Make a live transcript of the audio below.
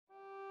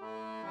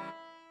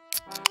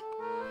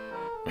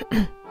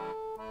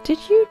Did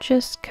you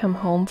just come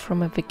home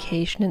from a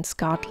vacation in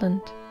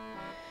Scotland?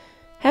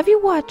 Have you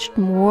watched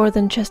more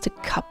than just a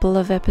couple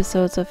of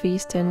episodes of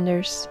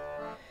EastEnders?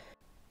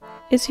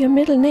 Is your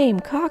middle name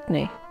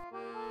Cockney?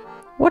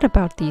 What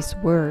about these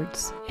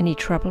words? Any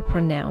trouble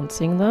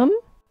pronouncing them?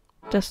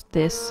 Does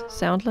this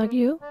sound like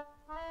you?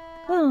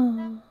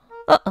 Oh,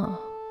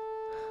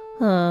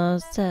 oh,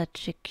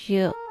 such a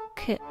cute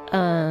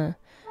kitten.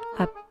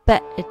 I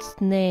bet its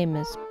name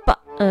is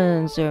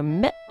Buttons or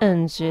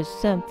Mittens or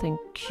something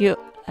cute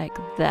like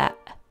that.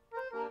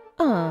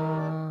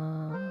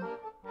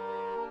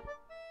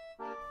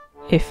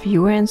 If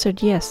you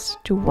answered yes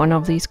to one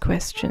of these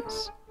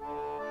questions,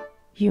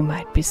 you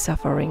might be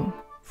suffering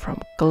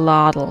from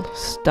glottal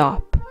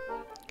stop.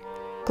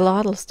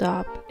 Glottal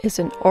stop is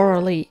an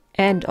orally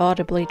and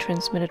audibly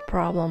transmitted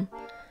problem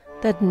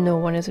that no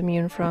one is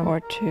immune from or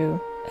to.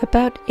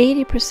 About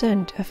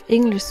 80% of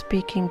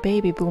English-speaking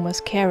baby boomers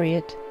carry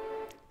it,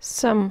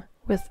 some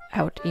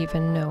without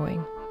even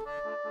knowing.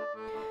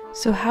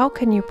 So how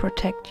can you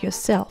protect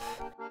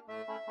yourself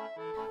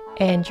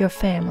and your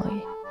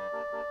family?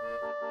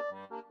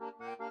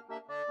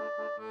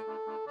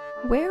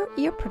 Wear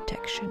ear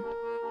protection.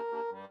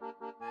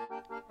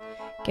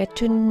 Get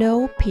to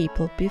know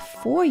people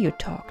before you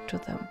talk to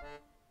them.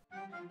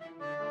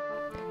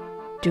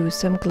 Do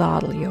some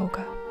glottal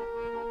yoga.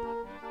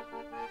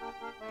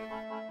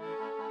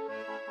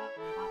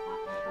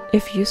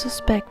 If you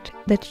suspect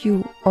that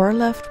you or a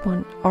loved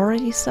one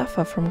already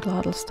suffer from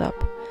glottal stop,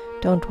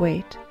 don't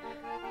wait.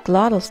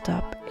 Glottal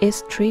stop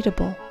is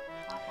treatable.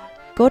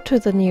 Go to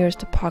the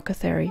nearest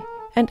apothecary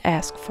and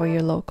ask for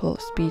your local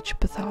speech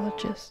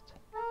pathologist.